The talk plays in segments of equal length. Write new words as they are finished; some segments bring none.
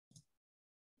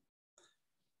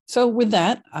So with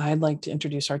that, I'd like to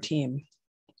introduce our team.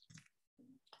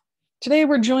 Today,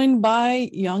 we're joined by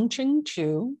Yongqing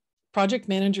Chu, Project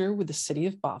Manager with the City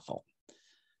of Bothell,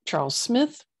 Charles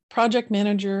Smith, Project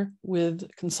Manager with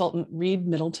consultant Reed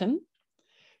Middleton,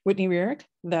 Whitney Rierick,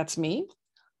 that's me.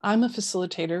 I'm a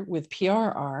facilitator with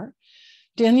PRR.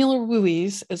 Daniela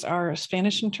Ruiz is our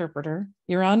Spanish interpreter.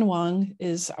 Yuran Wang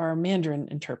is our Mandarin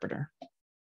interpreter.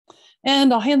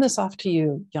 And I'll hand this off to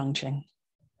you, Yongqing.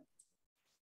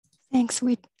 Thank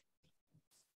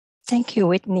you,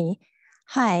 Whitney.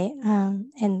 Hi,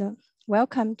 and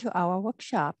welcome to our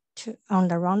workshop on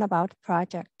the Roundabout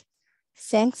Project.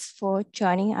 Thanks for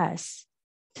joining us.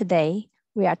 Today,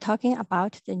 we are talking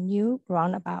about the new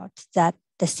roundabout that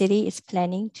the city is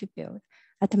planning to build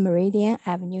at Meridian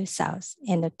Avenue South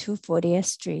and the 240th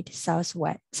Street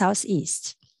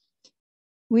Southeast.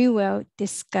 We will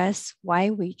discuss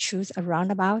why we choose a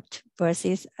roundabout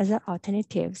versus other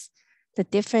alternatives, the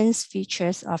different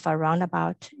features of a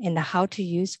roundabout, and how to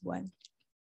use one.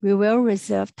 We will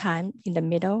reserve time in the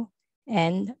middle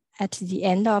and at the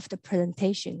end of the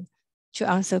presentation to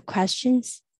answer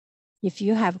questions. If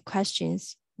you have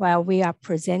questions while we are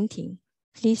presenting,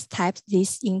 please type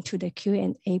this into the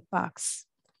Q&A box.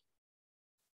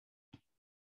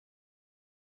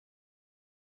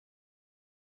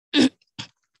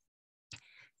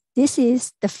 This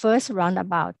is the first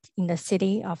roundabout in the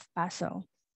city of Bothell.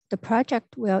 The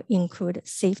project will include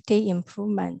safety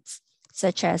improvements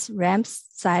such as ramps,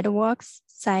 sidewalks,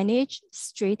 signage,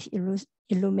 street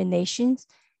illuminations,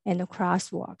 and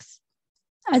crosswalks.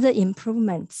 Other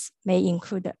improvements may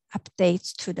include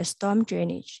updates to the storm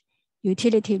drainage,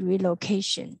 utility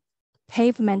relocation,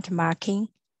 pavement marking,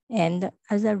 and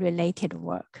other related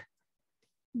work.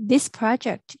 This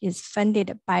project is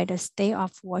funded by the State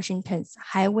of Washington's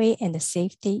Highway and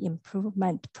Safety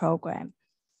Improvement Program.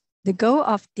 The goal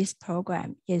of this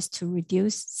program is to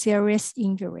reduce serious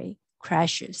injury,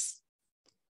 crashes.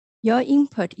 Your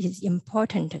input is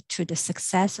important to the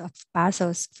success of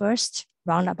Bothell's first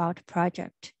roundabout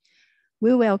project.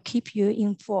 We will keep you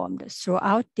informed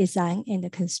throughout design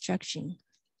and construction.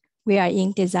 We are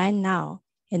in design now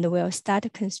and will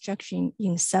start construction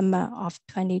in summer of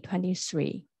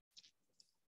 2023.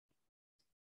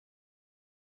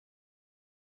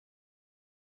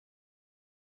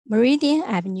 Meridian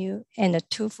Avenue and the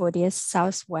 240th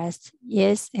Southwest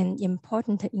is an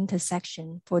important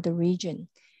intersection for the region.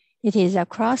 It is a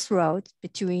crossroads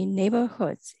between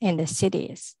neighborhoods and the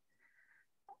cities.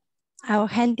 I'll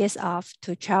hand this off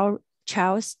to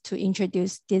Charles to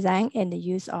introduce design and the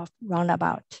use of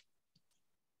roundabout.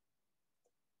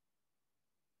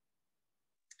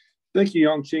 Thank you,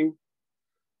 Yongqing.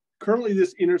 Currently,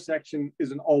 this intersection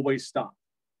is an all-way stop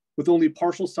with only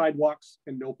partial sidewalks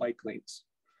and no bike lanes.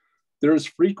 There is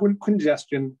frequent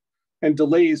congestion and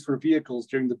delays for vehicles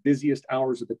during the busiest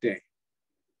hours of the day.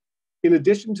 In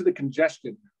addition to the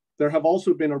congestion, there have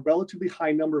also been a relatively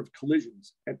high number of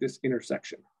collisions at this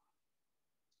intersection.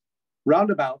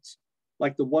 Roundabouts,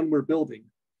 like the one we're building,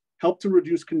 help to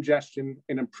reduce congestion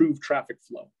and improve traffic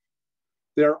flow.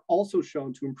 They are also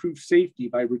shown to improve safety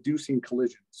by reducing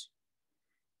collisions.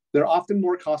 They're often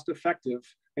more cost-effective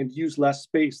and use less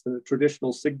space than a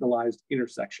traditional signalized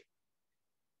intersection.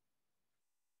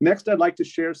 Next, I'd like to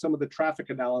share some of the traffic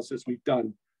analysis we've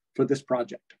done for this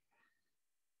project.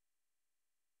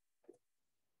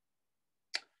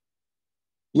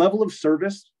 Level of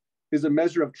service is a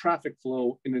measure of traffic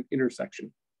flow in an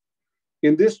intersection.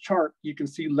 In this chart, you can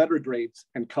see letter grades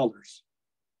and colors.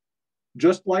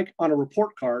 Just like on a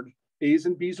report card, A's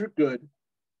and B's are good,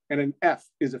 and an F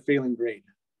is a failing grade.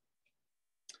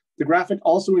 The graphic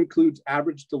also includes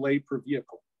average delay per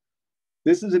vehicle.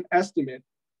 This is an estimate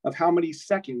of how many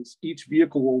seconds each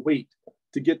vehicle will wait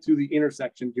to get through the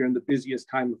intersection during the busiest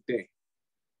time of day.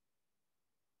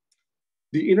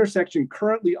 The intersection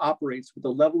currently operates with a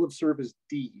level of service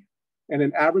D and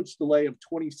an average delay of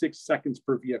 26 seconds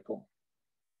per vehicle.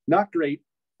 Not great,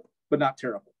 but not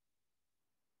terrible.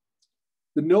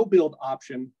 The no-build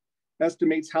option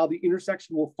estimates how the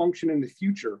intersection will function in the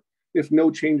future if no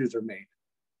changes are made.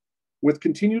 With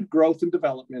continued growth and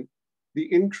development, the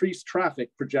increased traffic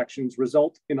projections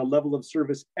result in a level of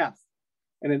service F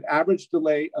and an average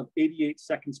delay of 88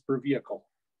 seconds per vehicle,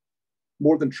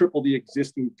 more than triple the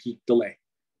existing peak delay.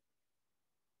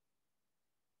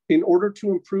 In order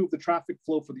to improve the traffic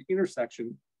flow for the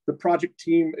intersection, the project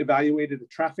team evaluated a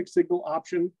traffic signal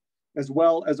option as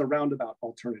well as a roundabout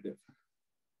alternative.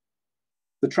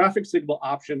 The traffic signal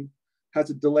option has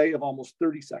a delay of almost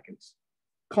 30 seconds,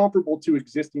 comparable to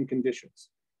existing conditions.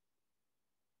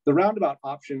 The roundabout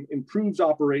option improves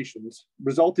operations,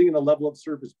 resulting in a level of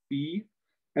service B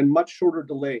and much shorter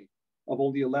delay of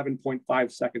only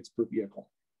 11.5 seconds per vehicle.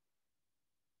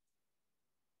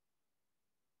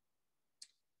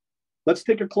 Let's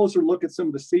take a closer look at some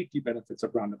of the safety benefits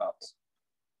of roundabouts.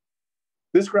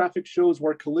 This graphic shows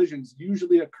where collisions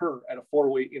usually occur at a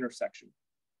four-way intersection.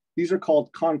 These are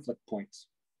called conflict points.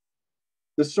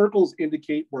 The circles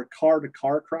indicate where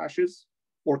car-to-car crashes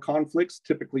or conflicts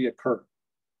typically occur.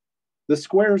 The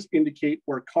squares indicate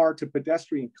where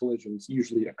car-to-pedestrian collisions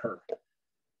usually occur.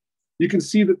 You can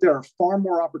see that there are far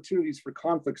more opportunities for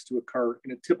conflicts to occur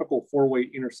in a typical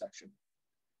four-way intersection.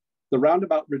 The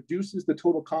roundabout reduces the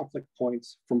total conflict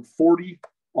points from 40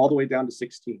 all the way down to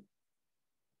 16.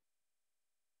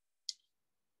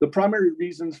 The primary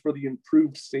reasons for the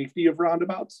improved safety of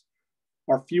roundabouts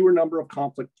are fewer number of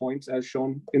conflict points, as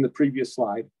shown in the previous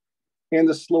slide, and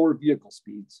the slower vehicle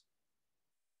speeds.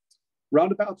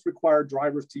 Roundabouts require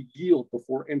drivers to yield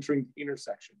before entering the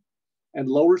intersection and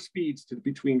lower speeds to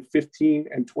between 15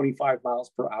 and 25 miles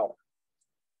per hour.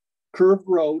 Curved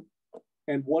road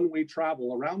and one-way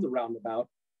travel around the roundabout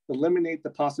eliminate the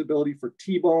possibility for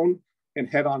T-bone and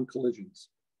head-on collisions.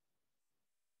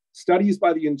 Studies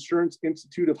by the Insurance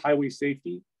Institute of Highway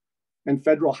Safety and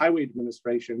Federal Highway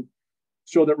Administration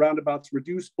show that roundabouts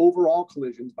reduce overall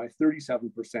collisions by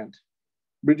 37%,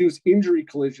 reduce injury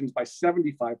collisions by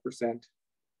 75%,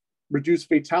 reduce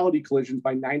fatality collisions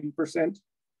by 90%,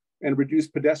 and reduce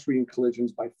pedestrian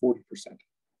collisions by 40%.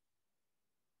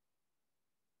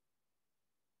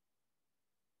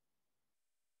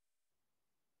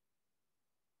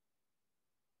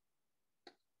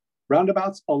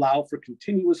 Roundabouts allow for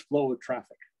continuous flow of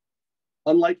traffic.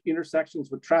 Unlike intersections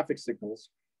with traffic signals,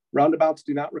 roundabouts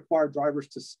do not require drivers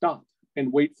to stop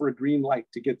and wait for a green light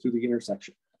to get through the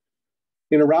intersection.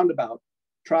 In a roundabout,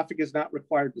 traffic is not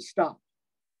required to stop,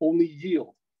 only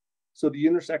yield, so the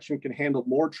intersection can handle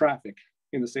more traffic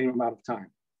in the same amount of time.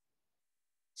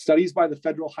 Studies by the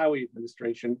Federal Highway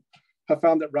Administration have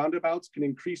found that roundabouts can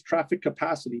increase traffic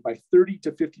capacity by 30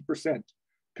 to 50%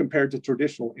 compared to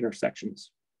traditional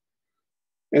intersections.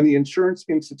 And the Insurance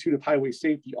Institute of Highway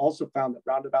Safety also found that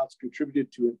roundabouts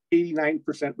contributed to an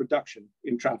 89% reduction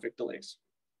in traffic delays.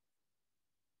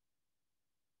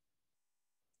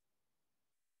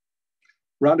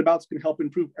 Roundabouts can help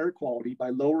improve air quality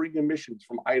by lowering emissions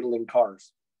from idling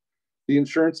cars. The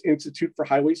Insurance Institute for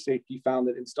Highway Safety found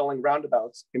that installing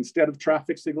roundabouts instead of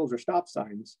traffic signals or stop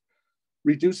signs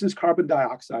reduces carbon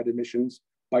dioxide emissions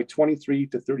by 23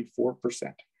 to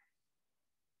 34%.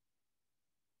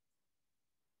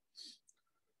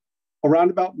 A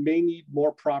roundabout may need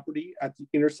more property at the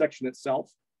intersection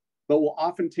itself, but will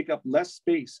often take up less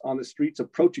space on the streets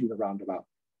approaching the roundabout.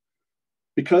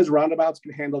 Because roundabouts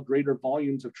can handle greater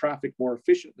volumes of traffic more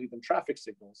efficiently than traffic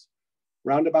signals,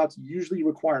 roundabouts usually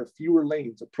require fewer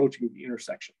lanes approaching the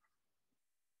intersection.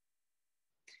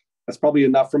 That's probably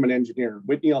enough from an engineer.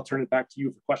 Whitney, I'll turn it back to you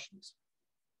for questions.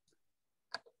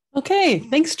 Okay,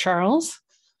 thanks, Charles.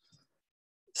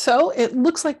 So it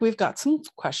looks like we've got some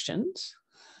questions.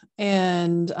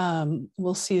 And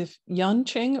we'll see if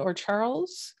Yunqing or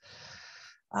Charles,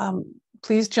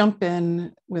 please jump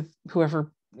in with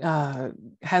whoever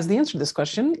has the answer to this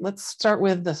question. Let's start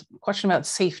with the question about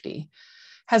safety.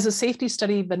 Has a safety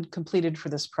study been completed for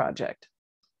this project?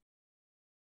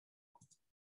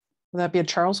 Would that be a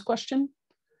Charles question?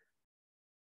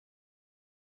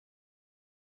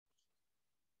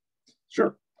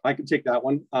 Sure, I can take that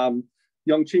one.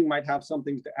 Yunqing might have some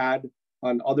things to add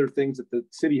on other things that the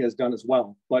city has done as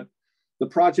well. But the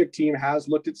project team has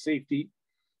looked at safety.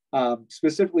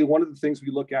 Specifically, one of the things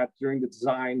we look at during the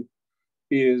design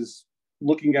is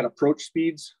looking at approach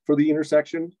speeds for the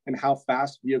intersection and how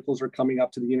fast vehicles are coming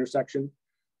up to the intersection.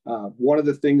 One of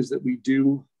the things that we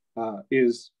do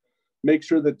is make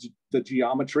sure that the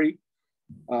geometry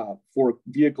for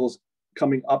vehicles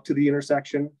coming up to the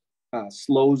intersection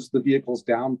slows the vehicles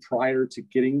down prior to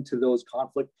getting to those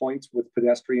conflict points with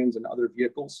pedestrians and other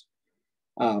vehicles.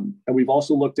 And we've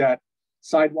also looked at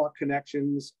sidewalk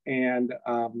connections and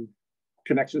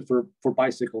connections for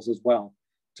bicycles as well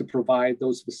to provide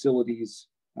those facilities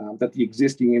that the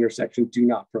existing intersection do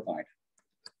not provide.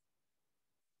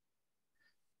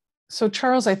 So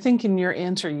Charles, I think in your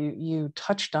answer, you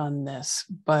touched on this,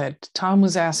 but Tom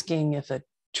was asking if a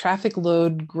traffic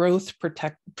load growth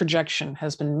projection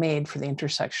has been made for the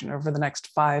intersection over the next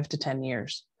 5 to 10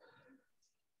 years.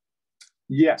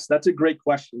 Yes, that's a great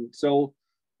question. So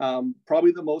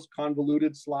probably the most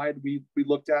convoluted slide we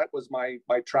looked at was my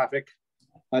traffic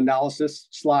analysis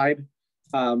slide.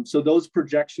 So those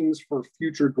projections for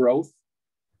future growth,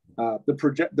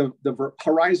 the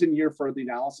horizon year for the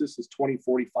analysis is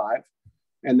 2045.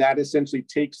 And that essentially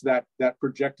takes that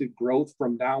projected growth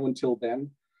from now until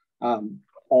then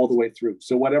all the way through.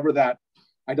 So whatever that,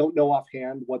 I don't know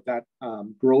offhand what that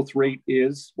growth rate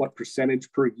is, what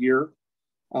percentage per year,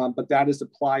 but that is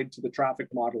applied to the traffic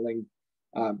modeling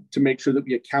to make sure that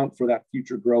we account for that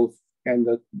future growth and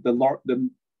the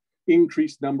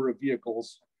increased number of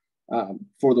vehicles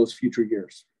for those future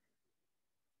years.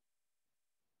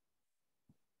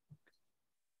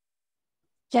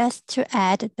 Just to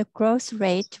add, the growth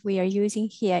rate we are using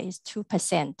here is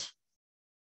 2%.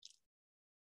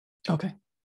 Okay,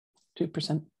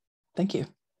 2%. Thank you.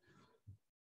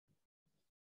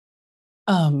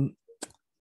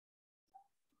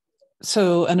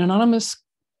 So an anonymous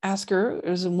asker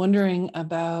is wondering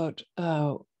about,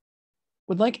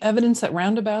 would like evidence that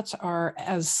roundabouts are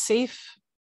safe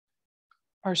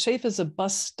as a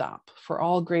bus stop for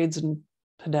all grades and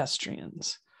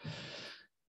pedestrians.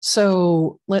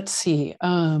 So let's see,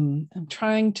 I'm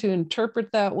trying to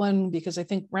interpret that one because I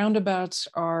think roundabouts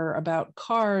are about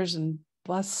cars and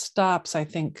bus stops. I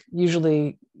think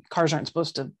usually cars aren't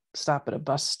supposed to stop at a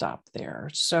bus stop there.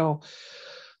 So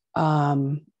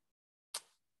I'm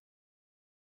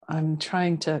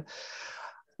trying to,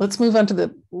 let's move on to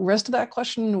the rest of that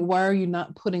question. Why are you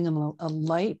not putting in a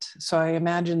light? So I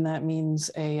imagine that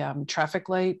means a traffic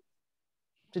light.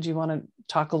 Did you want to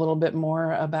talk a little bit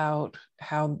more about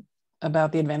the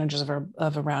advantages of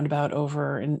a roundabout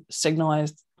over a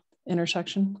signalized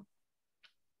intersection?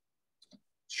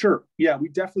 Sure. Yeah, we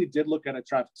definitely did look at a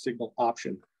traffic signal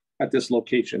option at this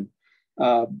location.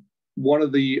 One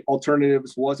of the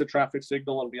alternatives was a traffic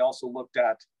signal, and we also looked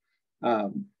at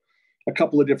a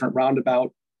couple of different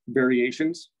roundabout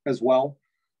variations as well.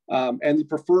 And the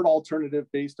preferred alternative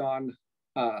based on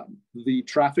the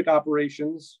traffic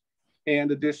operations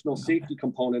and additional safety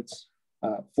components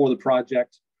for the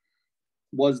project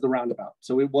was the roundabout.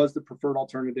 So it was the preferred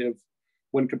alternative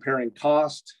when comparing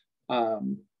cost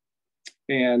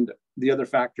and the other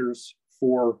factors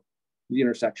for the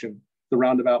intersection. The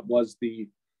roundabout was the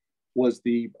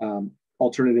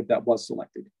alternative that was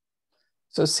selected.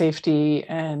 So safety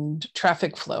and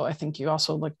traffic flow, I think you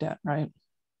also looked at, right?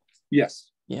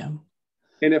 Yes. Yeah.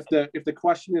 And if the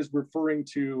question is referring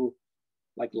to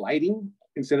like lighting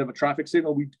instead of a traffic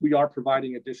signal, we are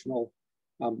providing additional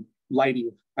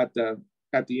lighting at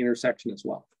the intersection as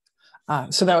well.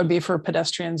 So that would be for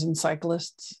pedestrians and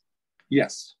cyclists?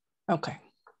 Yes. Okay.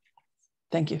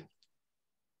 Thank you.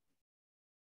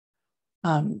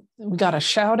 We got a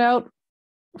shout out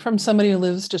from somebody who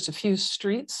lives just a few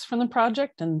streets from the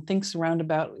project and thinks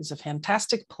roundabout is a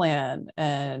fantastic plan.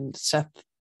 And Seth,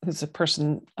 who's a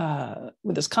person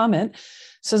with this comment,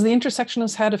 says the intersection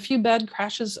has had a few bad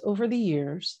crashes over the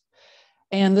years,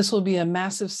 and this will be a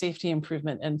massive safety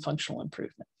improvement and functional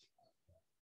improvement.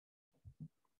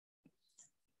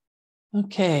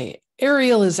 Okay,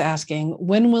 Ariel is asking,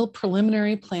 when will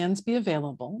preliminary plans be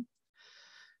available?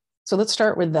 So let's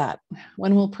start with that.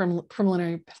 When will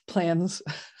preliminary plans,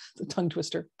 the tongue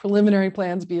twister, preliminary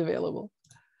plans be available?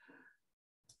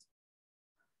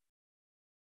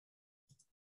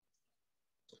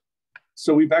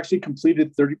 So we've actually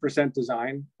completed 30%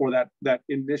 design for that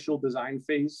initial design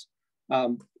phase.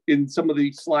 In some of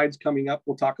the slides coming up,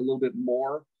 we'll talk a little bit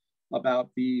more about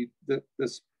the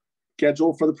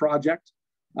schedule for the project.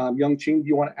 Young-Ching, do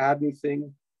you want to add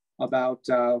anything about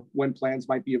when plans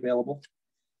might be available?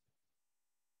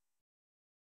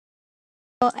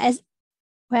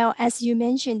 Well, as you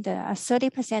mentioned, a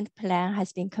 30% plan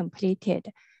has been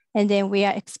completed, and then we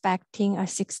are expecting a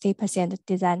 60%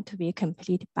 design to be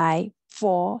complete by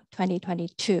fall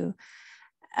 2022.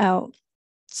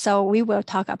 So we will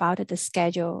talk about the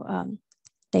schedule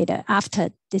later after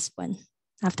this one,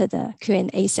 after the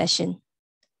Q&A session.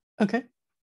 Okay.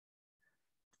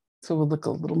 So we'll look a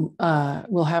little,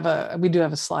 we do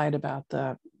have a slide about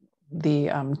the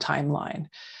timeline.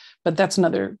 But that's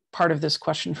another part of this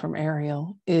question from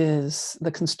Ariel is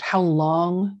how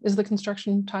long is the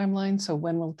construction timeline? So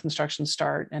when will construction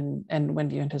start and when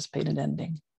do you anticipate it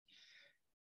ending?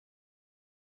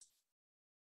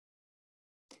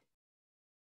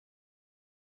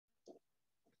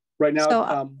 Right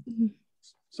now,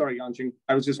 sorry, Yanjing,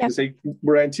 I was just going to say,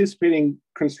 we're anticipating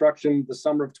construction the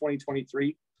summer of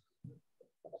 2023.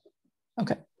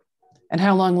 Okay. And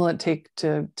how long will it take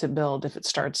to build if it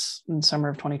starts in summer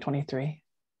of 2023?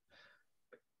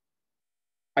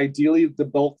 Ideally,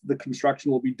 the construction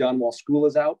will be done while school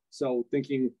is out. So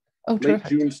thinking late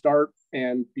June start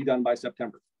and be done by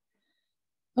September.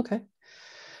 Okay.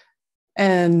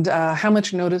 And how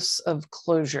much notice of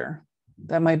closure?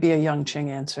 That might be a Young-Ching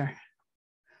answer.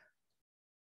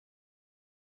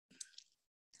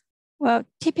 Well,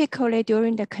 typically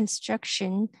during the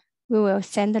construction, we will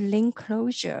send a lane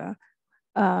closure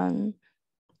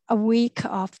a week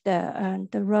of the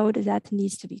road that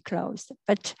needs to be closed.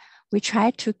 But we try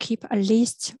to keep at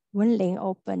least one lane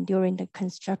open during the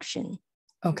construction.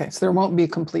 Okay, so there won't be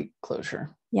complete closure.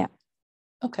 Yeah.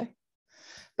 Okay.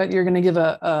 But you're going to give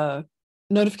a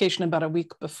notification about a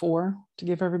week before to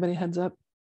give everybody a heads up?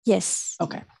 Yes.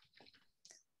 Okay.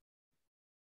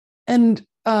 And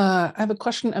I have a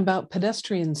question about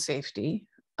pedestrian safety.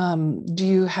 Do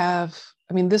you have,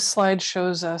 I mean, this slide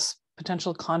shows us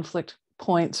potential conflict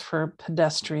points for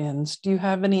pedestrians. Do you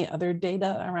have any other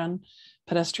data around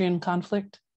pedestrian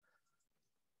conflict?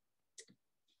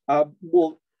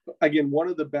 Well, again, one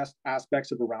of the best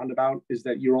aspects of a roundabout is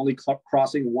that you're only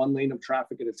crossing one lane of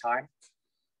traffic at a time.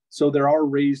 So there are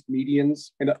raised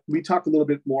medians, and we talk a little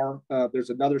bit more.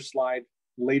 There's another slide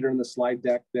later in the slide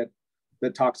deck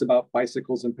that talks about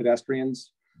bicycles and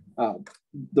pedestrians.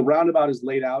 The roundabout is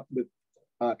laid out with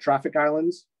traffic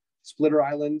islands, splitter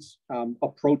islands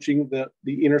approaching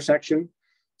the intersection.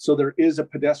 So there is a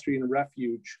pedestrian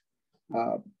refuge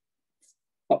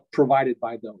provided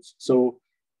by those. So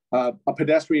a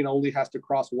pedestrian only has to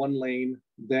cross one lane,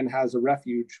 then has a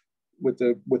refuge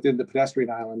within the pedestrian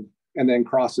island, and then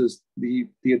crosses the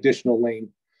additional lane.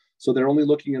 So they're only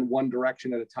looking in one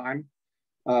direction at a time,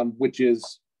 which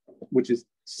is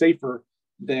safer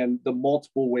than the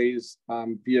multiple ways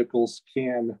vehicles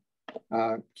can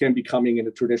be coming in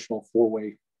a traditional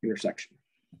four-way intersection.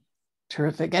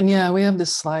 Terrific. And yeah, we have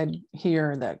this slide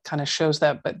here that kind of shows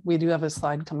that, but we do have a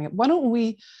slide coming up. Why don't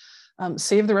we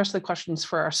save the rest of the questions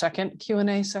for our second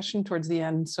Q&A session towards the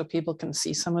end so people can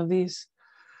see some of these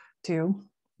too.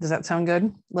 Does that sound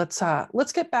good? Let's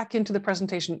get back into the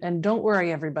presentation, and don't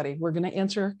worry, everybody. We're going to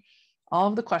answer all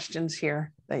of the questions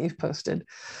here that you've posted.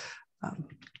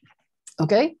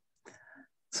 Okay,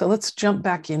 so let's jump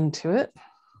back into it.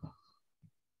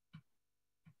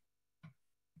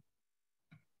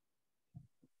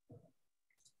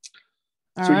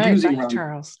 All right, back to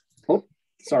Charles. Oh,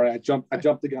 sorry, I jumped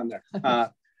the gun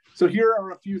there. So here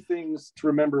are a few things to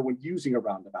remember when using a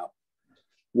roundabout.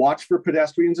 Watch for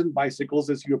pedestrians and bicycles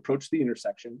as you approach the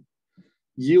intersection.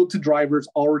 Yield to drivers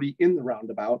already in the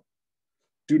roundabout.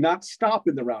 Do not stop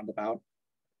in the roundabout.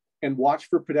 And watch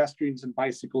for pedestrians and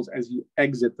bicycles as you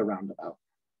exit the roundabout.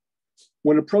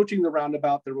 When approaching the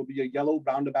roundabout, there will be a yellow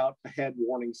roundabout ahead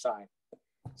warning sign.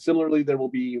 Similarly, there will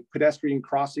be pedestrian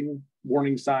crossing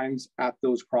warning signs at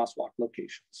those crosswalk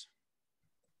locations.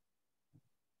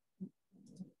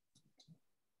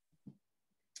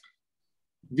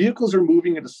 Vehicles are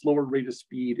moving at a slower rate of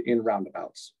speed in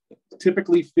roundabouts,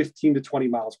 typically 15 to 20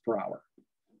 miles per hour.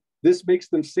 This makes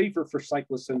them safer for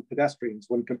cyclists and pedestrians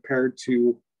when compared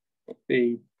to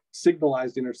a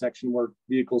signalized intersection where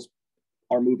vehicles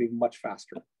are moving much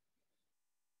faster.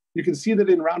 You can see that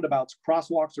in roundabouts,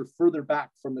 crosswalks are further back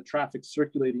from the traffic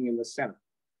circulating in the center,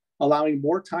 allowing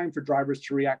more time for drivers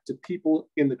to react to people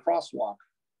in the crosswalk.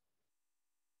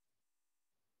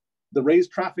 The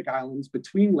raised traffic islands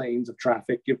between lanes of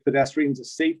traffic give pedestrians a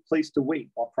safe place to wait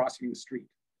while crossing the street.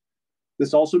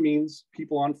 This also means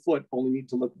people on foot only need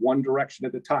to look one direction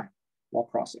at a time while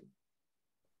crossing.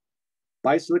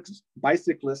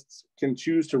 Bicyclists can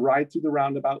choose to ride through the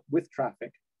roundabout with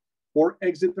traffic or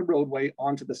exit the roadway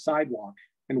onto the sidewalk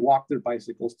and walk their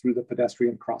bicycles through the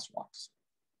pedestrian crosswalks.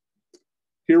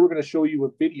 Here we're going to show you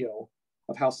a video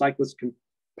of how cyclists can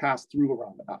pass through a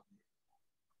roundabout.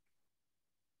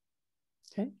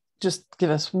 Okay, just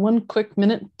give us one quick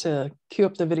minute to queue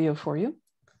up the video for you.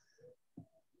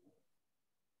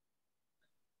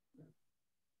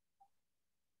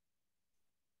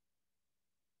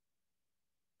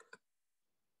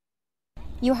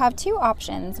 You have two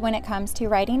options when it comes to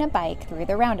riding a bike through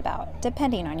the roundabout,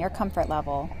 depending on your comfort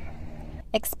level.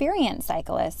 Experienced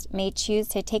cyclists may choose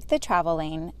to take the travel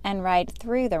lane and ride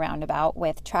through the roundabout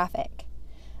with traffic.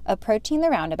 Approaching the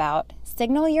roundabout,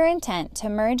 signal your intent to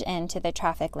merge into the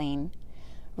traffic lane.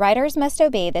 Riders must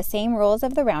obey the same rules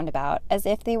of the roundabout as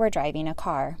if they were driving a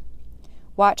car.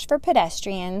 Watch for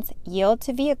pedestrians, yield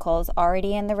to vehicles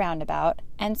already in the roundabout,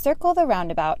 and circle the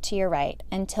roundabout to your right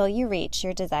until you reach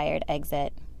your desired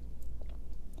exit.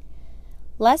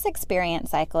 Less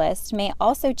experienced cyclists may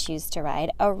also choose to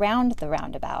ride around the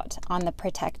roundabout on the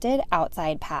protected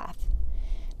outside path.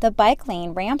 The bike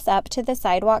lane ramps up to the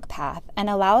sidewalk path and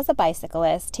allows a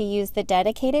bicyclist to use the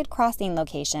dedicated crossing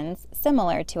locations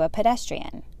similar to a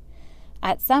pedestrian.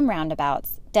 At some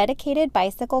roundabouts, dedicated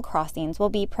bicycle crossings will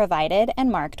be provided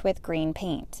and marked with green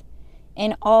paint.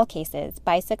 In all cases,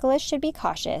 bicyclists should be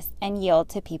cautious and yield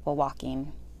to people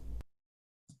walking.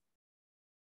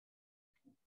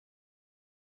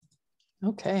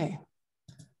 Okay,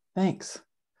 thanks.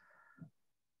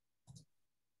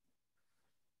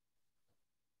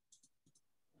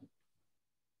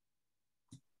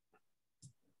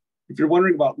 If you're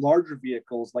wondering about larger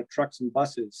vehicles like trucks and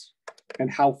buses and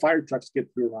how fire trucks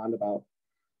get through a roundabout,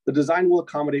 the design will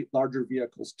accommodate larger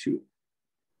vehicles too.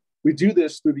 We do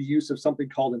this through the use of something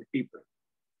called an apron.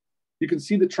 You can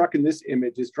see the truck in this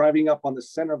image is driving up on the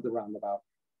center of the roundabout.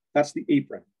 That's the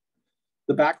apron.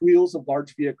 The back wheels of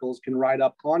large vehicles can ride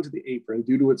up onto the apron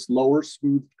due to its lower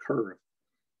smooth curve,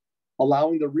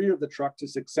 allowing the rear of the truck to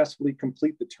successfully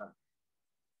complete the turn.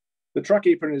 The truck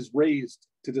apron is raised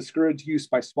to discourage use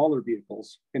by smaller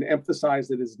vehicles and emphasize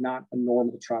that it is not a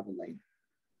normal travel lane.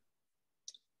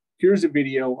 Here's a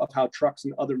video of how trucks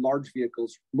and other large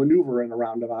vehicles maneuver in a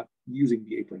roundabout using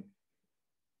the apron.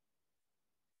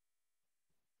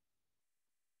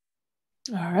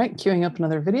 All right, queuing up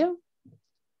another video.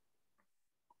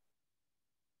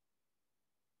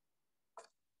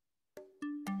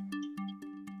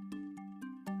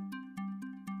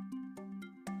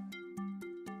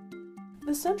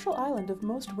 The central island of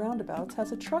most roundabouts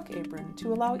has a truck apron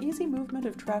to allow easy movement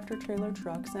of tractor-trailer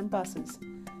trucks and buses.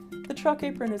 The truck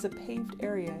apron is a paved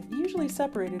area, usually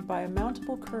separated by a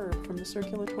mountable curb from the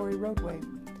circulatory roadway.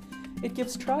 It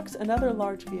gives trucks and other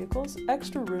large vehicles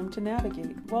extra room to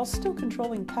navigate while still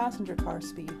controlling passenger car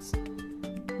speeds.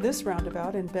 This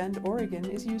roundabout in Bend, Oregon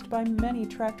is used by many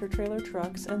tractor-trailer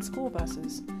trucks and school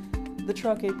buses. The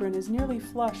truck apron is nearly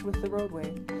flush with the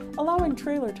roadway, allowing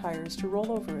trailer tires to roll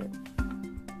over it.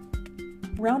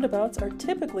 Roundabouts are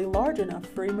typically large enough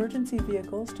for emergency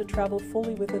vehicles to travel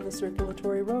fully within the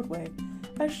circulatory roadway,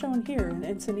 as shown here in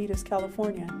Encinitas,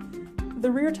 California. The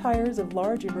rear tires of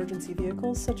large emergency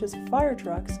vehicles, such as fire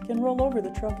trucks, can roll over the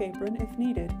truck apron if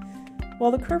needed. While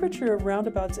the curvature of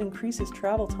roundabouts increases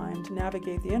travel time to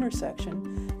navigate the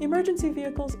intersection, emergency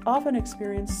vehicles often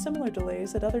experience similar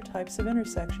delays at other types of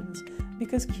intersections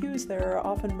because queues there are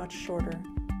often much shorter.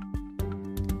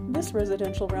 This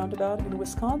residential roundabout in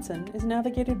Wisconsin is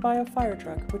navigated by a fire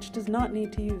truck, which does not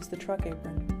need to use the truck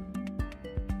apron.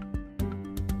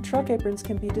 Truck aprons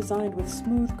can be designed with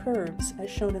smooth curves, as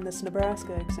shown in this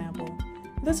Nebraska example.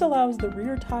 This allows the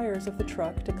rear tires of the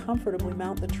truck to comfortably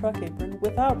mount the truck apron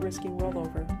without risking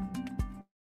rollover.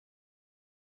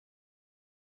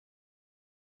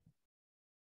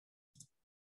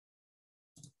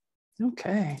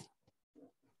 Okay.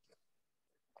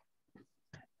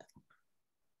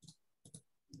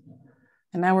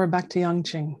 And now we're back to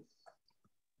Yangqing.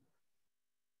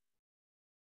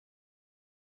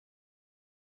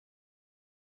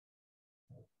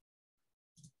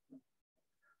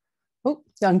 Oh,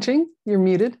 Yangqing, you're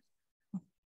muted.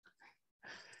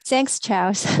 Thanks,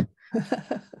 Charles.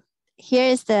 Here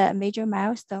is the major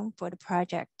milestone for the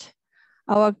project.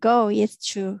 Our goal is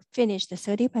to finish the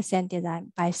 30%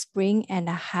 design by spring and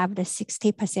have the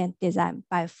 60% design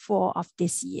by fall of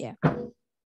this year.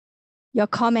 Your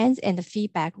comments and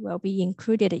feedback will be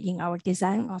included in our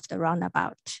design of the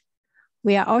roundabout.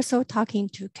 We are also talking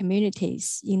to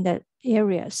communities in the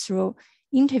area through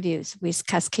interviews with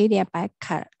Cascadia Bike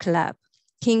Club,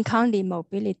 King County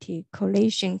Mobility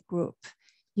Coalition Group,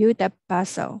 UW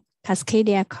Bothell,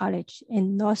 Cascadia College,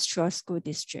 and North Shore School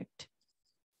District.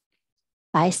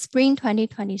 By spring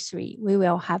 2023, we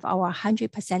will have our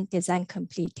 100% design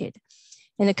completed,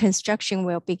 and the construction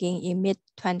will begin in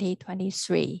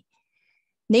mid-2023.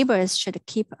 Neighbors should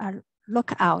keep a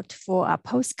lookout for a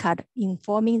postcard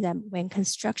informing them when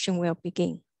construction will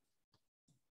begin.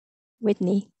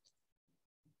 Whitney.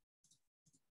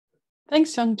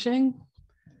 Thanks, Yangqing.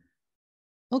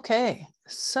 Okay,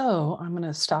 so I'm going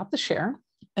to stop the share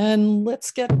and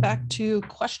let's get back to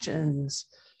questions.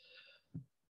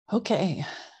 Okay,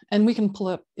 and we can pull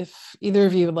up, if either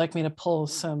of you would like me to pull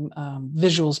some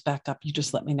visuals back up, you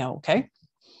just let me know, okay?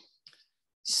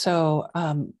 So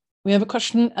we have a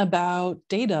question about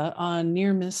data on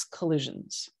near-miss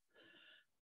collisions.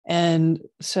 And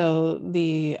so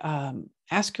the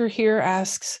asker here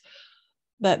asks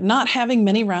that not having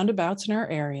many roundabouts in our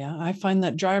area, I find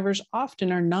that drivers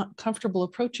often are not comfortable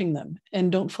approaching them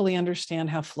and don't fully understand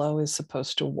how flow is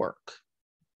supposed to work.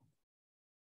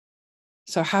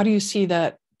 So how do you see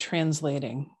that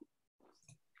translating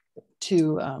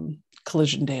to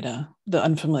collision data, the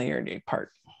unfamiliarity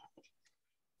part?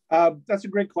 That's a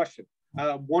great question.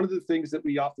 One of the things that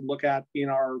we often look at in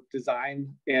our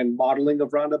design and modeling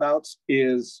of roundabouts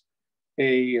is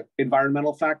an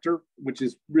environmental factor, which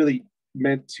is really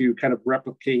meant to kind of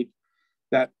replicate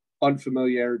that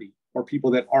unfamiliarity or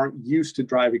people that aren't used to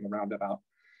driving a roundabout.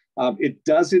 It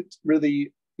doesn't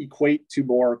really equate to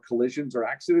more collisions or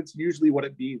accidents. Usually what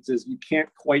it means is you can't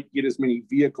quite get as many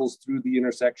vehicles through the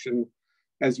intersection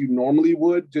as you normally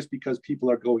would, just because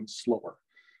people are going slower.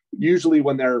 Usually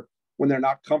when they're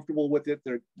not comfortable with it,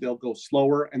 they'll go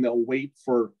slower and they'll wait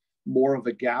for more of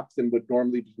a gap than would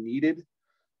normally be needed.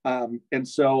 And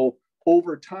so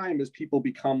over time, as people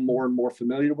become more and more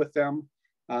familiar with them,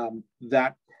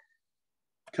 that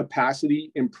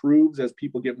capacity improves as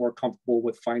people get more comfortable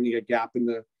with finding a gap in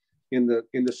the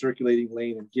circulating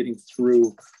lane and getting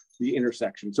through the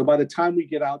intersection. So by the time we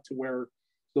get out to where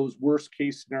those worst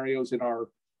case scenarios in our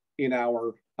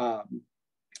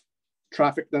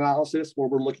traffic analysis, where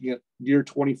we're looking at year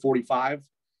 2045,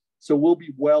 so we'll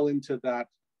be well into that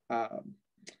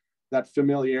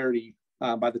familiarity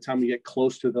by the time we get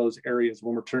close to those areas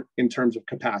when we're in terms of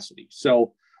capacity.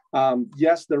 So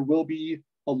yes, there will be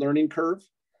a learning curve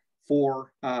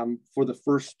for the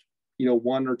first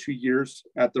 1 or 2 years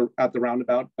at the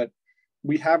roundabout, but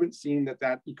we haven't seen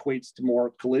that equates to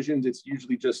more collisions. It's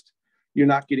usually just you're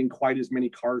not getting quite as many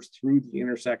cars through the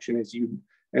intersection as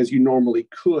you normally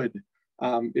could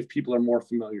if people are more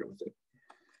familiar with it.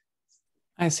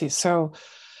 I see. So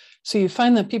you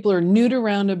find that people are new to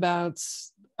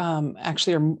roundabouts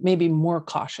actually are maybe more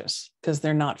cautious because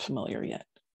they're not familiar yet.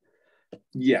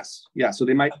 Yes. Yeah. So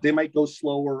they might go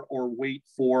slower or wait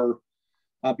for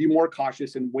be more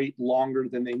cautious and wait longer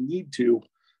than they need to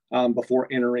before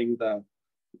entering the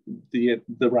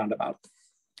roundabout.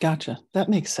 Gotcha. That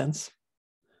makes sense.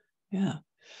 Yeah.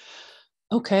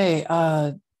 Okay.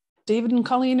 David and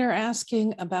Colleen are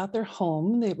asking about their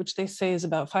home, which they say is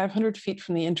about 500 feet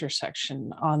from the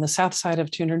intersection on the south side of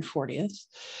 240th.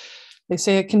 They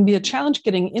say it can be a challenge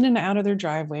getting in and out of their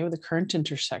driveway with the current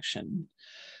intersection.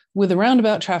 With the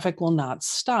roundabout, traffic will not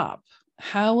stop.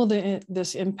 How will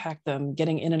this impact them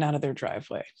getting in and out of their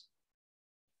driveway?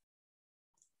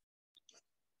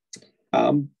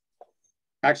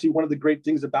 Actually, one of the great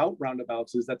things about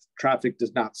roundabouts is that traffic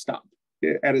does not stop.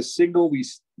 At a signal, we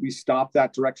stop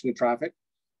that direction of traffic,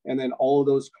 and then all of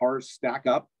those cars stack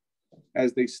up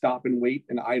as they stop and wait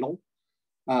and idle.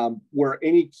 Where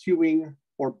any queuing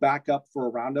or backup for a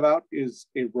roundabout is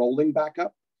a rolling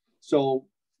backup. So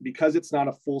because it's not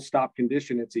a full stop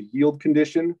condition, it's a yield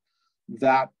condition,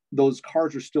 that those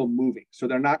cars are still moving. So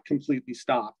they're not completely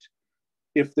stopped.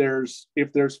 If there's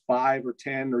 5 or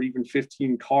 10 or even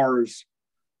 15 cars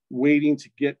waiting to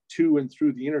get to and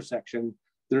through the intersection,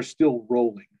 they're still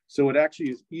rolling. So it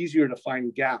actually is easier to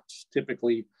find gaps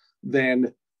typically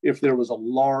than if there was a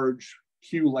large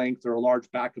queue length or a large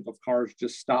backup of cars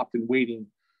just stopped and waiting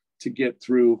to get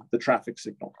through the traffic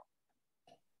signal.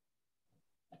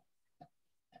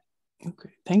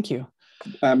 Okay, thank you.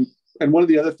 And one of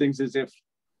the other things is if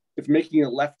making a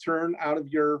left turn out of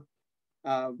your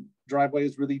driveway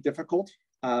is really difficult,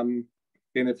 and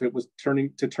if it was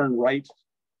turn right,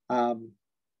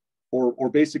 or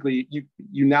basically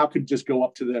you now could just go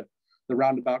up to the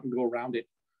roundabout and go around it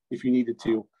if you needed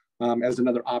to, as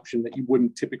another option that you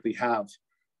wouldn't typically have,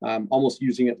 almost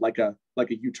using it like a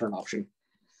U-turn option.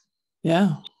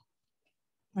 Yeah,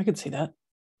 I could see that.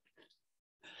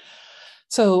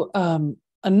 So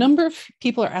a number of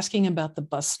people are asking about the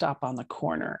bus stop on the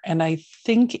corner, and I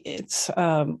think it's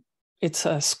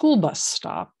a school bus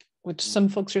stop, which some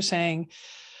folks are saying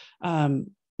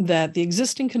that the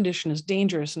existing condition is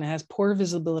dangerous and has poor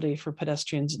visibility for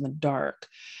pedestrians in the dark.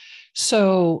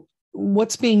 So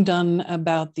what's being done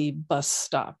about the bus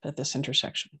stop at this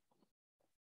intersection?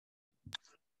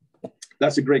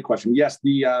 That's a great question. Yes,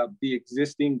 the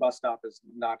existing bus stop is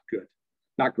not good,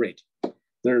 not great.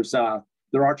 There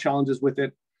are challenges with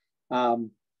it. With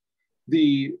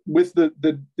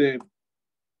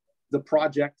the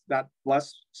project, that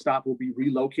bus stop will be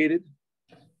relocated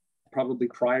probably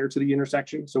prior to the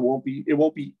intersection. So it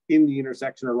won't be in the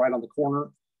intersection or right on the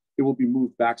corner. It will be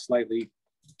moved back slightly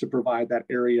to provide that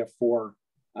area for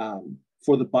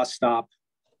the bus stop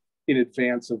in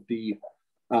advance of the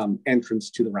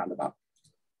entrance to the roundabout.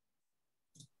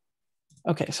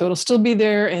 Okay, so it'll still be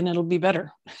there and it'll be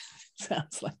better.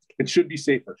 Sounds like it should be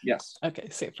safer. Yes. Okay,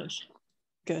 safer.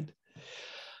 Good.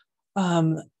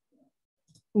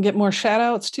 Get more shout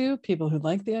outs to people who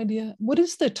like the idea. What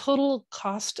is the total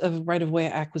cost of right-of-way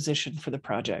acquisition for the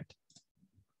project?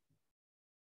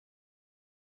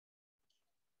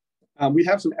 We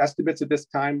have some estimates at this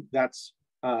time. That's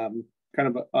kind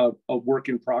of a work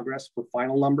in progress for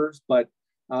final numbers, but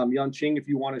Yanqing, if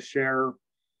you want to share,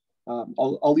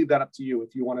 I'll leave that up to you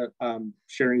if you want to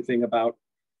share anything about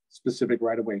specific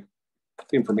right-of-way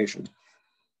information.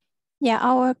 Yeah,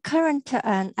 our current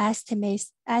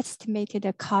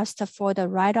estimated cost for the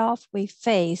right-of-way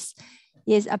phase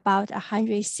is about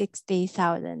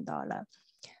 $160,000.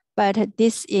 But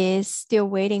this is still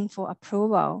waiting for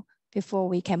approval before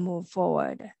we can move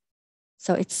forward.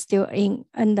 So it's still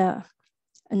under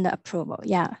approval,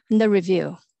 yeah, under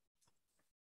review.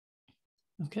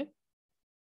 Okay.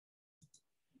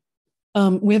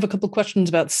 We have a couple of questions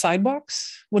about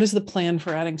sidewalks. What is the plan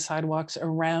for adding sidewalks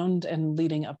around and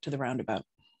leading up to the roundabout?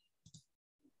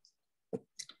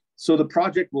 So the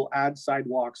project will add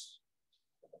sidewalks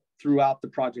throughout the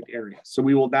project area. So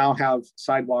we will now have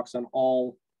sidewalks on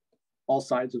all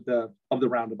sides of the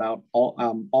roundabout.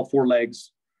 All four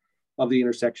legs of the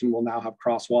intersection will now have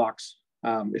crosswalks.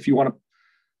 If you want to,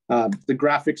 the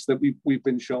graphics that we've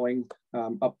been showing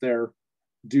up there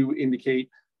do indicate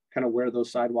kind of where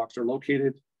those sidewalks are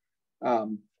located.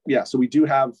 Yeah, so we do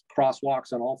have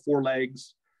crosswalks on all four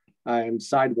legs and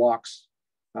sidewalks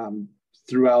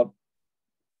throughout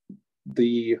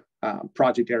the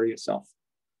project area itself,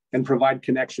 and provide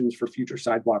connections for future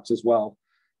sidewalks as well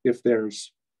if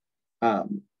there's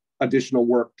additional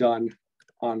work done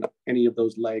on any of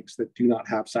those legs that do not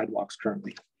have sidewalks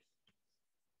currently.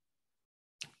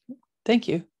 Thank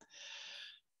you.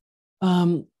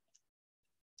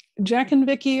 Jack and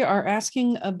Vicky are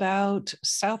asking about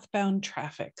southbound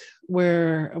traffic,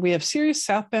 where we have serious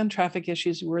southbound traffic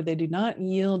issues where they do not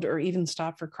yield or even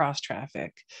stop for cross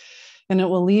traffic. And it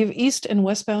will leave east and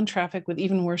westbound traffic with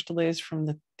even worse delays from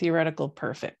the theoretical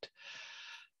perfect.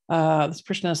 This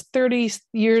person has 30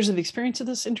 years of experience at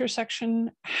this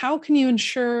intersection. How can you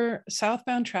ensure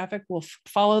southbound traffic will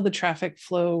follow the traffic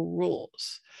flow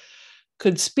rules?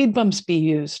 Could speed bumps be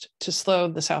used to slow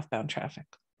the southbound traffic?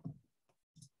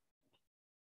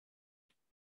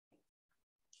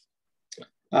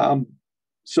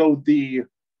 So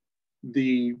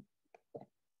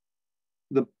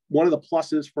one of the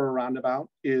pluses for a roundabout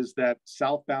is that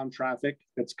southbound traffic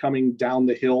that's coming down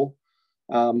the hill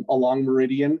along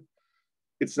Meridian,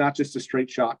 it's not just a straight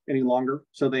shot any longer.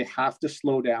 So they have to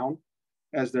slow down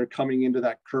as they're coming into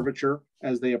that curvature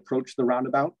as they approach the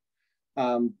roundabout.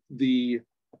 The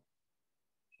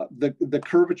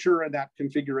curvature and that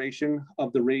configuration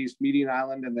of the raised median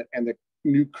island and the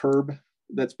new curb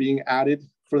that's being added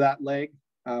for that leg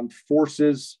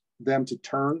forces them to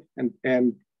turn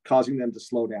and causing them to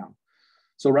slow down.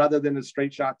 So rather than a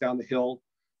straight shot down the hill,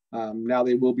 now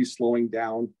they will be slowing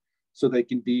down so they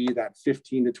can be that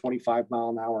 15 to 25 mile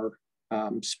an hour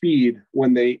speed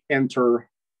when they enter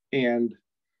and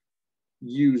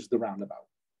use the roundabout.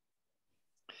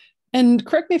 And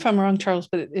correct me if I'm wrong, Charles,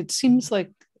 but it seems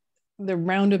like the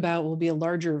roundabout will be a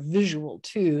larger visual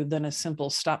too than a simple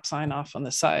stop sign off on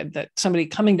the side, that somebody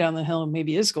coming down the hill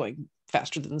maybe is going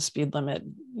faster than the speed limit,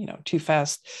 too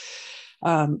fast.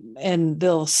 And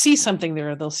they'll see something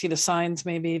there. They'll see the signs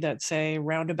maybe that say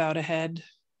roundabout ahead.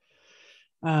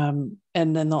 And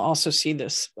then they'll also see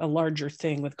a larger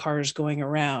thing with cars going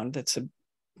around that's a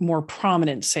more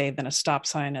prominent, say, than a stop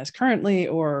sign as currently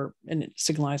or a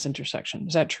signalized intersection.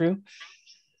 Is that true?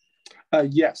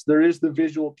 Yes, there is the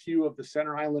visual cue of the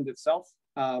center island itself.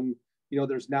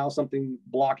 There's now something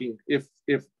blocking. If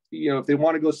they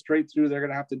want to go straight through, they're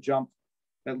going to have to jump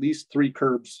at least 3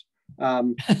 curbs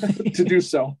to do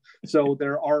so. So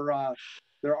there are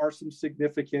some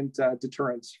significant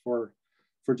deterrents for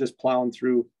just plowing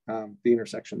through the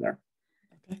intersection there.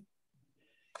 Okay.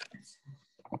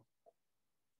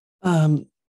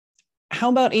 How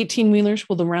about 18-wheelers?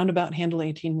 Will the roundabout handle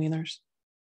 18-wheelers?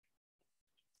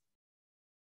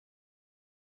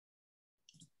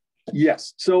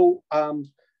 Yes. So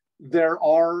there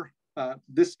are,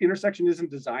 this intersection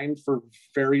isn't designed for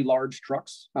very large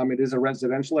trucks. It is a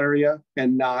residential area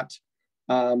and not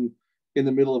in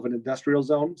the middle of an industrial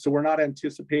zone. So we're not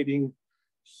anticipating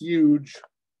huge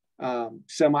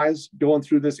semis going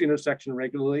through this intersection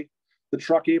regularly. The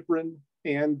truck apron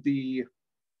and the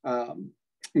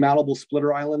mountable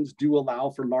splitter islands do allow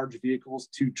for large vehicles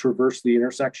to traverse the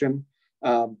intersection.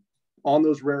 On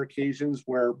those rare occasions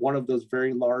where one of those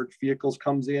very large vehicles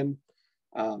comes in,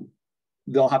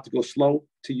 they'll have to go slow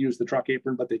to use the truck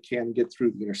apron, but they can get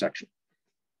through the intersection.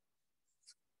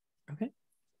 Okay.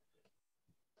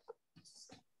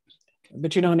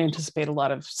 But you don't anticipate a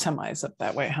lot of semis up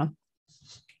that way, huh?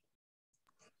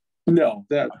 No,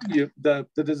 the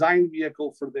design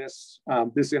vehicle for this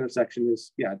this intersection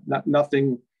is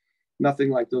nothing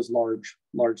like those large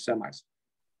semis,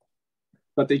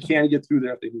 but they can get through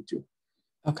there if they need to.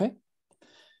 Okay.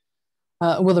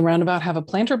 Will the roundabout have a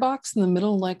planter box in the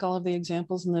middle, like all of the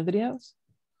examples in the videos?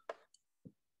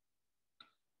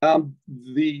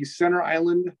 The center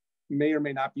island may or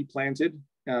may not be planted.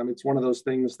 It's one of those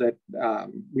things that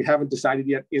we haven't decided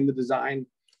yet in the design,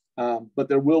 but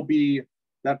there will be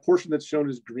that portion that's shown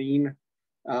as green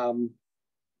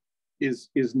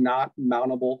is not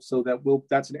mountable. So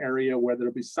that's an area where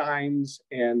there'll be signs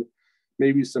and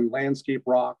maybe some landscape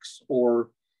rocks or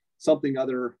something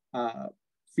other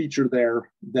feature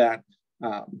there that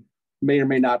may or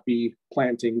may not be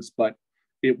plantings, but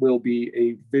it will be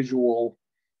a visual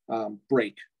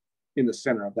break in the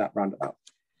center of that roundabout.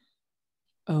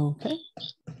 Okay.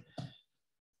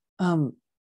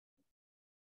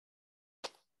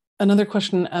 Another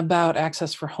question about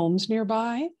access for homes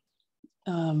nearby.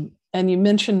 And you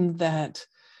mentioned that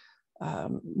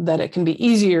that it can be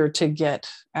easier to get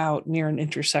out near an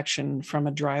intersection from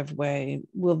a driveway.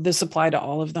 Will this apply to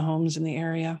all of the homes in the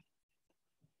area?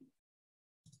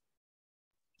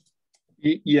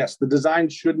 Yes, the design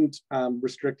shouldn't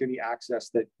restrict any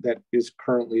access that is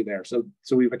currently there. So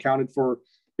we've accounted for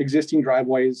existing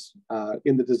driveways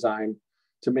in the design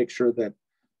to make sure that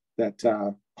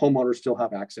homeowners still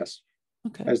have access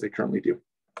as they currently do.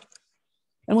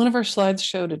 And one of our slides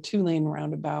showed a 2-lane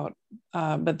roundabout,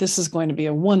 but this is going to be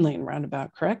a 1-lane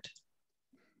roundabout, correct?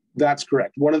 That's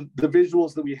correct. One of the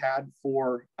visuals that we had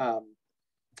for,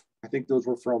 I think those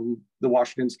were from the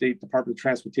Washington State Department of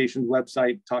Transportation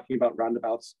website talking about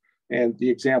roundabouts, and the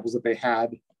examples that they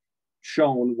had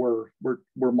shown were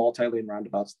multi-lane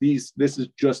roundabouts. This is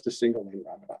just a 1-lane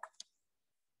roundabout.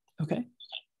 Okay.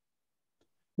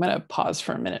 I'm going to pause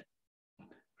for a minute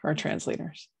for our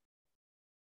translators.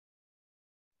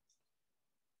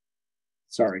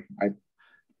 Sorry, I'm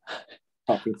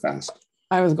talking fast.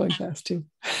 I was going fast too.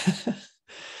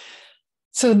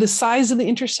 So the size of the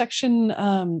intersection,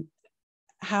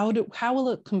 how will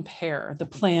it compare, the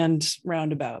planned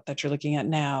roundabout that you're looking at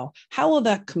now? How will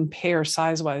that compare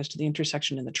size-wise to the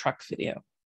intersection in the truck video?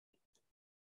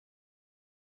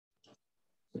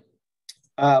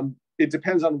 It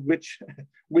depends on which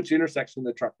intersection in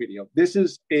the truck video. This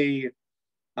is a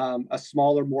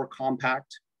smaller, more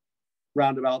compact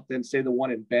roundabout than, say, the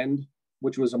one in Bend,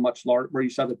 which was a much large, where you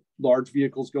saw the large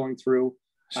vehicles going through.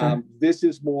 Sure. This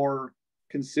is more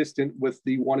consistent with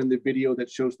the one in the video that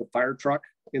shows the fire truck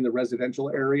in the residential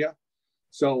area.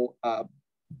 So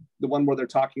the one where they're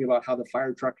talking about how the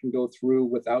fire truck can go through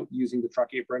without using the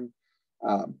truck apron,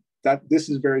 this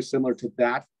is very similar to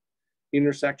that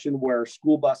intersection where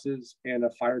school buses and a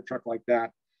fire truck like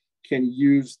that can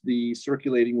use the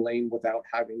circulating lane without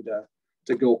having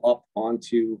to go up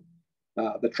onto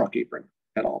the truck apron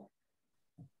at all.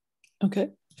 Okay.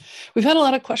 We've had a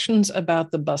lot of questions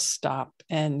about the bus stop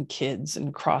and kids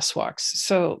and crosswalks.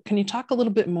 So can you talk a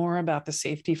little bit more about the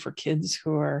safety for kids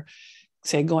who are,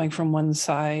 say, going from one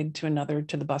side to another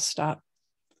to the bus stop?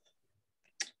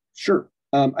 Sure.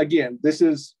 Again, this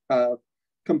is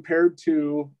compared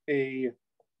to the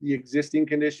existing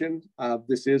condition.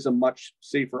 This is a much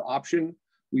safer option.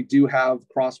 We do have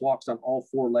crosswalks on all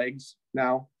 4 legs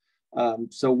now.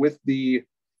 So with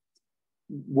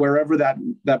wherever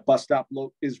that bus stop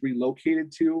is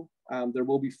relocated to, there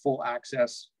will be full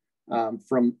access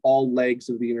from all legs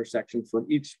of the intersection from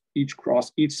each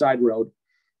side road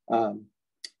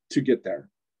to get there.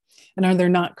 And are there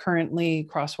not currently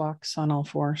crosswalks on all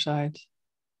 4 sides?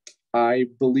 I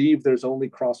believe there's only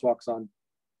crosswalks on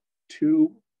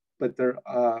 2, but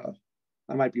I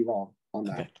might be wrong on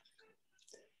that. Okay.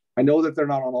 I know that they're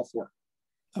not on all 4.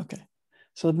 Okay.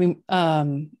 So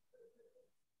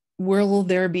will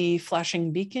there be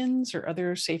flashing beacons or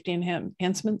other safety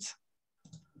enhancements?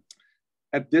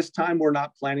 At this time, we're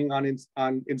not planning on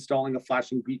installing a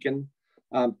flashing beacon.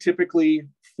 Typically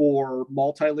for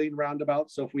multi-lane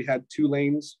roundabouts, so if we had 2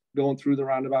 lanes going through the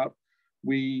roundabout,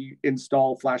 we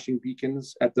install flashing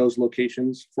beacons at those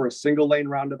locations. For a 1-lane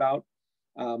roundabout,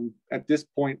 at this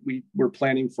point, we're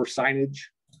planning for signage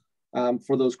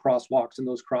for those crosswalks and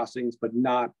those crossings, but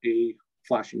not a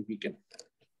flashing beacon.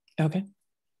 Okay.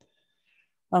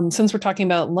 Since we're talking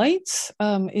about lights,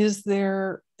 is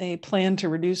there a plan to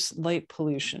reduce light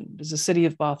pollution? Does the City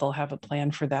of Bothell have a plan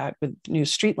for that with new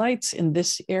streetlights in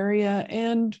this area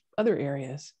and other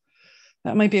areas?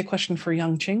 That might be a question for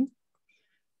Young Ching.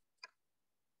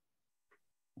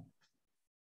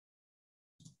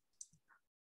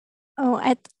 Oh,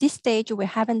 at this stage, we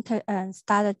haven't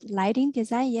started lighting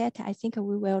design yet. I think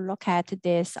we will look at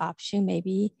this option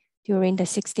maybe during the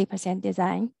 60%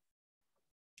 design.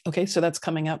 Okay, so that's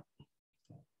coming up.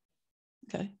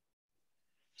 Okay.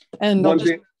 And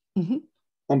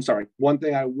I'm sorry. One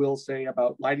thing I will say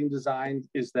about lighting design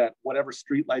is that whatever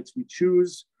streetlights we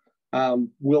choose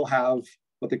will have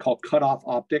what they call cutoff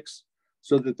optics,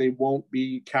 so that they won't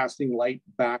be casting light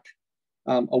back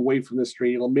away from the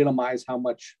street. It'll minimize how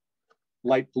much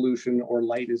light pollution or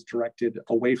light is directed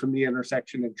away from the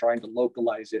intersection and trying to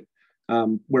localize it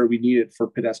where we need it for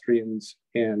pedestrians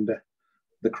and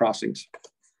the crossings.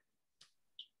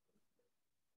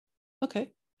 Okay.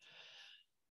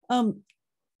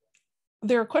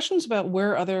 There are questions about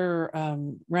where other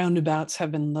roundabouts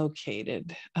have been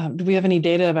located. Do we have any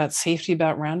data about safety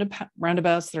about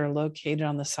roundabouts that are located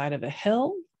on the side of a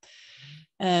hill?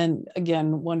 And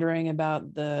again, wondering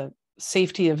about the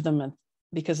safety of them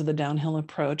because of the downhill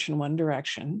approach in one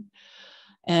direction.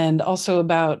 And also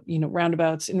about,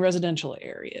 roundabouts in residential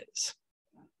areas.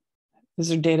 Is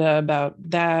there data about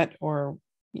that, or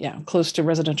close to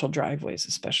residential driveways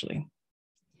especially?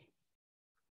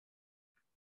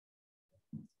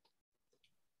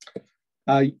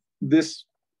 This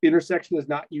intersection is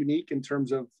not unique in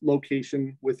terms of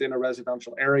location within a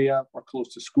residential area or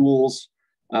close to schools.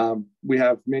 We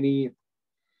have many,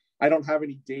 I don't have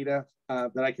any data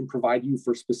that I can provide you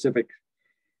for specific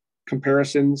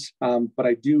comparisons, but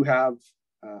I do have,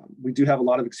 we do have a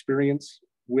lot of experience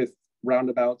with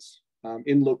roundabouts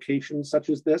in locations such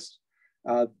as this.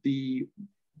 The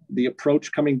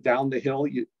approach coming down the hill,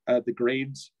 the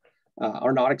grades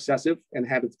are not excessive and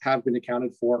have been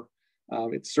accounted for.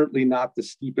 It's certainly not the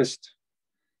steepest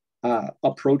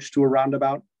approach to a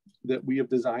roundabout that we have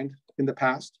designed in the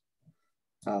past.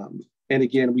 And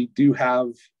again, we do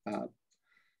have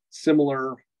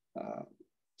similar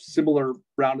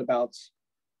roundabouts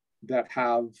that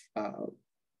have,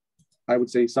 I would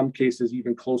say, some cases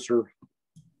even closer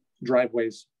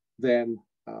driveways than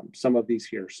some of these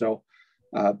here. So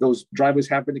those driveways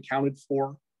have been accounted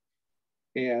for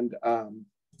and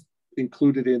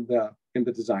included in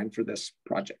the design for this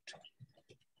project.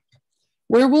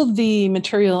 Where will the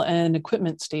material and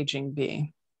equipment staging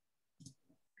be?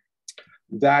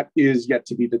 That is yet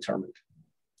to be determined.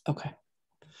 Okay.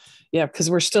 Yeah, because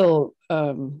we're still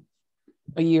a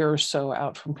year or so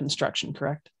out from construction,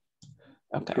 correct?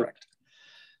 Okay. Correct.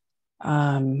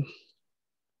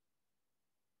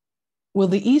 Will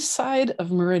the east side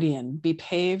of Meridian be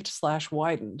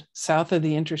paved/widened south of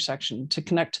the intersection to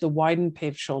connect to the widened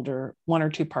paved shoulder 1 or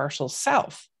 2 parcels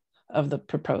south of the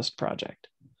proposed project?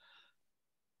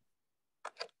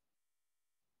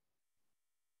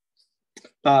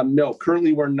 No,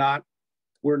 currently we're not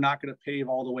going to pave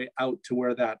all the way out to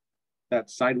where that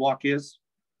sidewalk is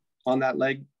on that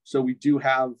leg. So we do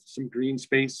have some green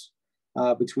space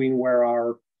between where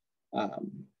our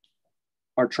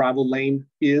travel lane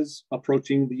is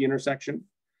approaching the intersection.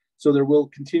 So there will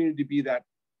continue to be that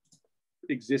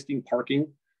existing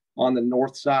parking on the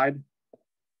north side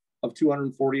of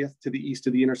 240th to the east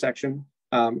of the intersection.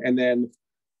 And then,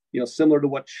 similar to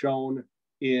what's shown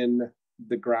in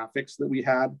the graphics that we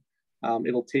had,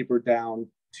 it'll taper down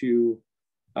to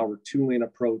our 2-lane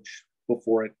approach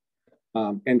before it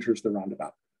enters the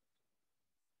roundabout.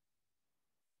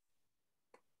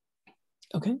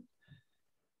 Okay.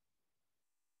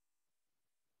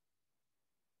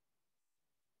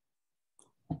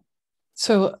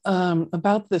 So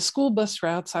about the school bus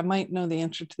routes, I might know the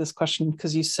answer to this question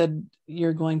because you said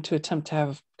you're going to attempt to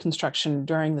have construction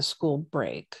during the school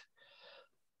break.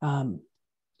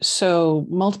 So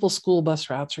multiple school bus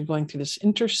routes are going through this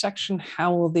intersection.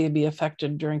 How will they be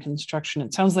affected during construction?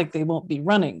 It sounds like they won't be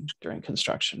running during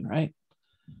construction, right?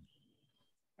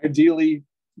 Ideally,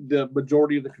 the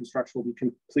majority of the construction will be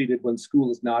completed when school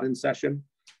is not in session.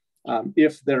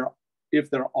 If there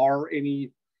are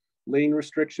any lane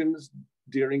restrictions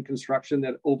during construction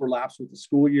that overlaps with the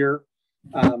school year,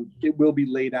 it will be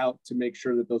laid out to make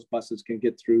sure that those buses can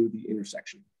get through the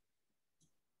intersection.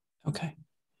 Okay.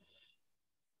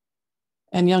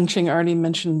 And Yangqing already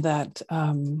mentioned that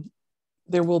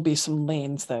there will be some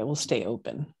lanes that will stay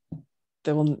open.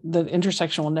 The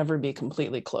intersection will never be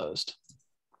completely closed.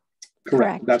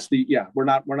 Correct. That's we're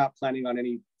not planning on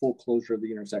any full closure of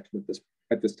the intersection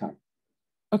at this time.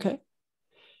 Okay.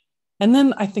 And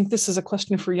then I think this is a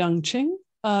question for Yangqing.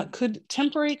 Could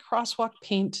temporary crosswalk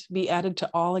paint be added to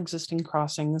all existing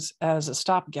crossings as a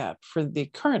stopgap for the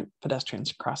current pedestrian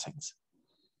crossings?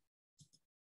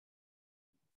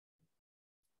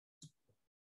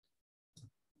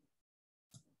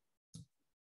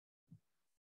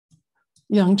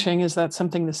 Yangqing, is that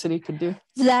something the city could do?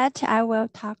 That I will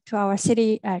talk to our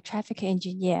city traffic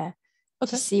engineer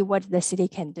to see what the city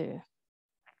can do.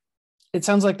 It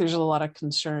sounds like there's a lot of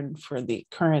concern for the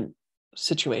current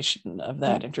situation of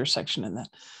that intersection and that,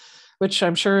 which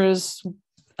I'm sure is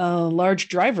a large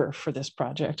driver for this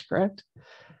project, correct?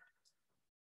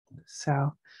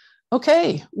 So,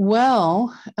 okay,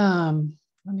 well, let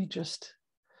me just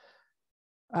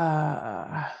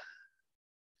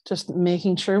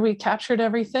making sure we captured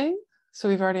everything. So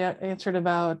we've already answered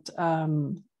about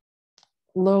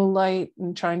low light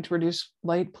and trying to reduce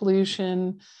light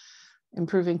pollution,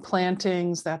 improving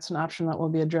plantings. That's an option that will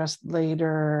be addressed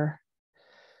later.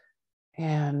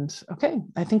 And okay,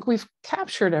 I think we've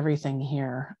captured everything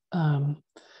here.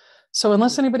 So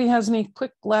unless anybody has any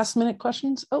quick last minute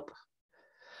questions,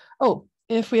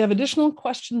 if we have additional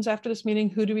questions after this meeting,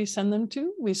 who do we send them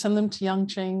to? We send them to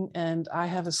Yangqing, and I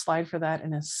have a slide for that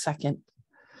in a second.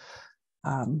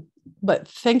 But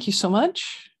thank you so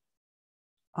much.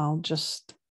 I'll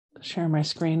just share my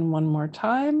screen one more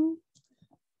time.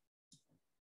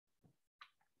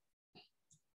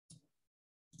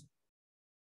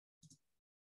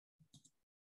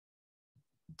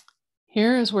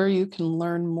 Here is where you can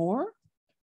learn more.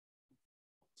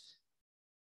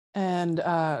 And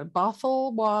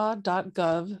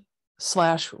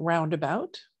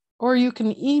bothelwa.gov/roundabout, or you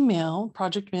can email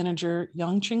project manager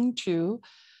Yangqing Chu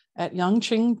at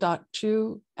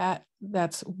yangqing.chu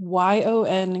that's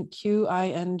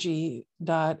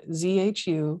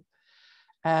YONQING.ZHU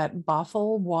at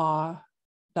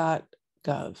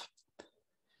bothelwa.gov.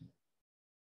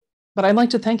 But I'd like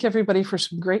to thank everybody for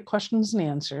some great questions and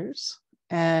answers.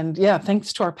 And yeah,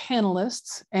 thanks to our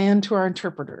panelists and to our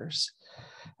interpreters.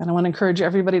 And I want to encourage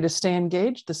everybody to stay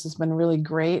engaged. This has been really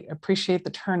great. Appreciate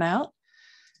the turnout.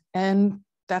 And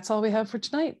that's all we have for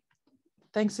tonight.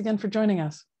 Thanks again for joining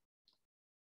us.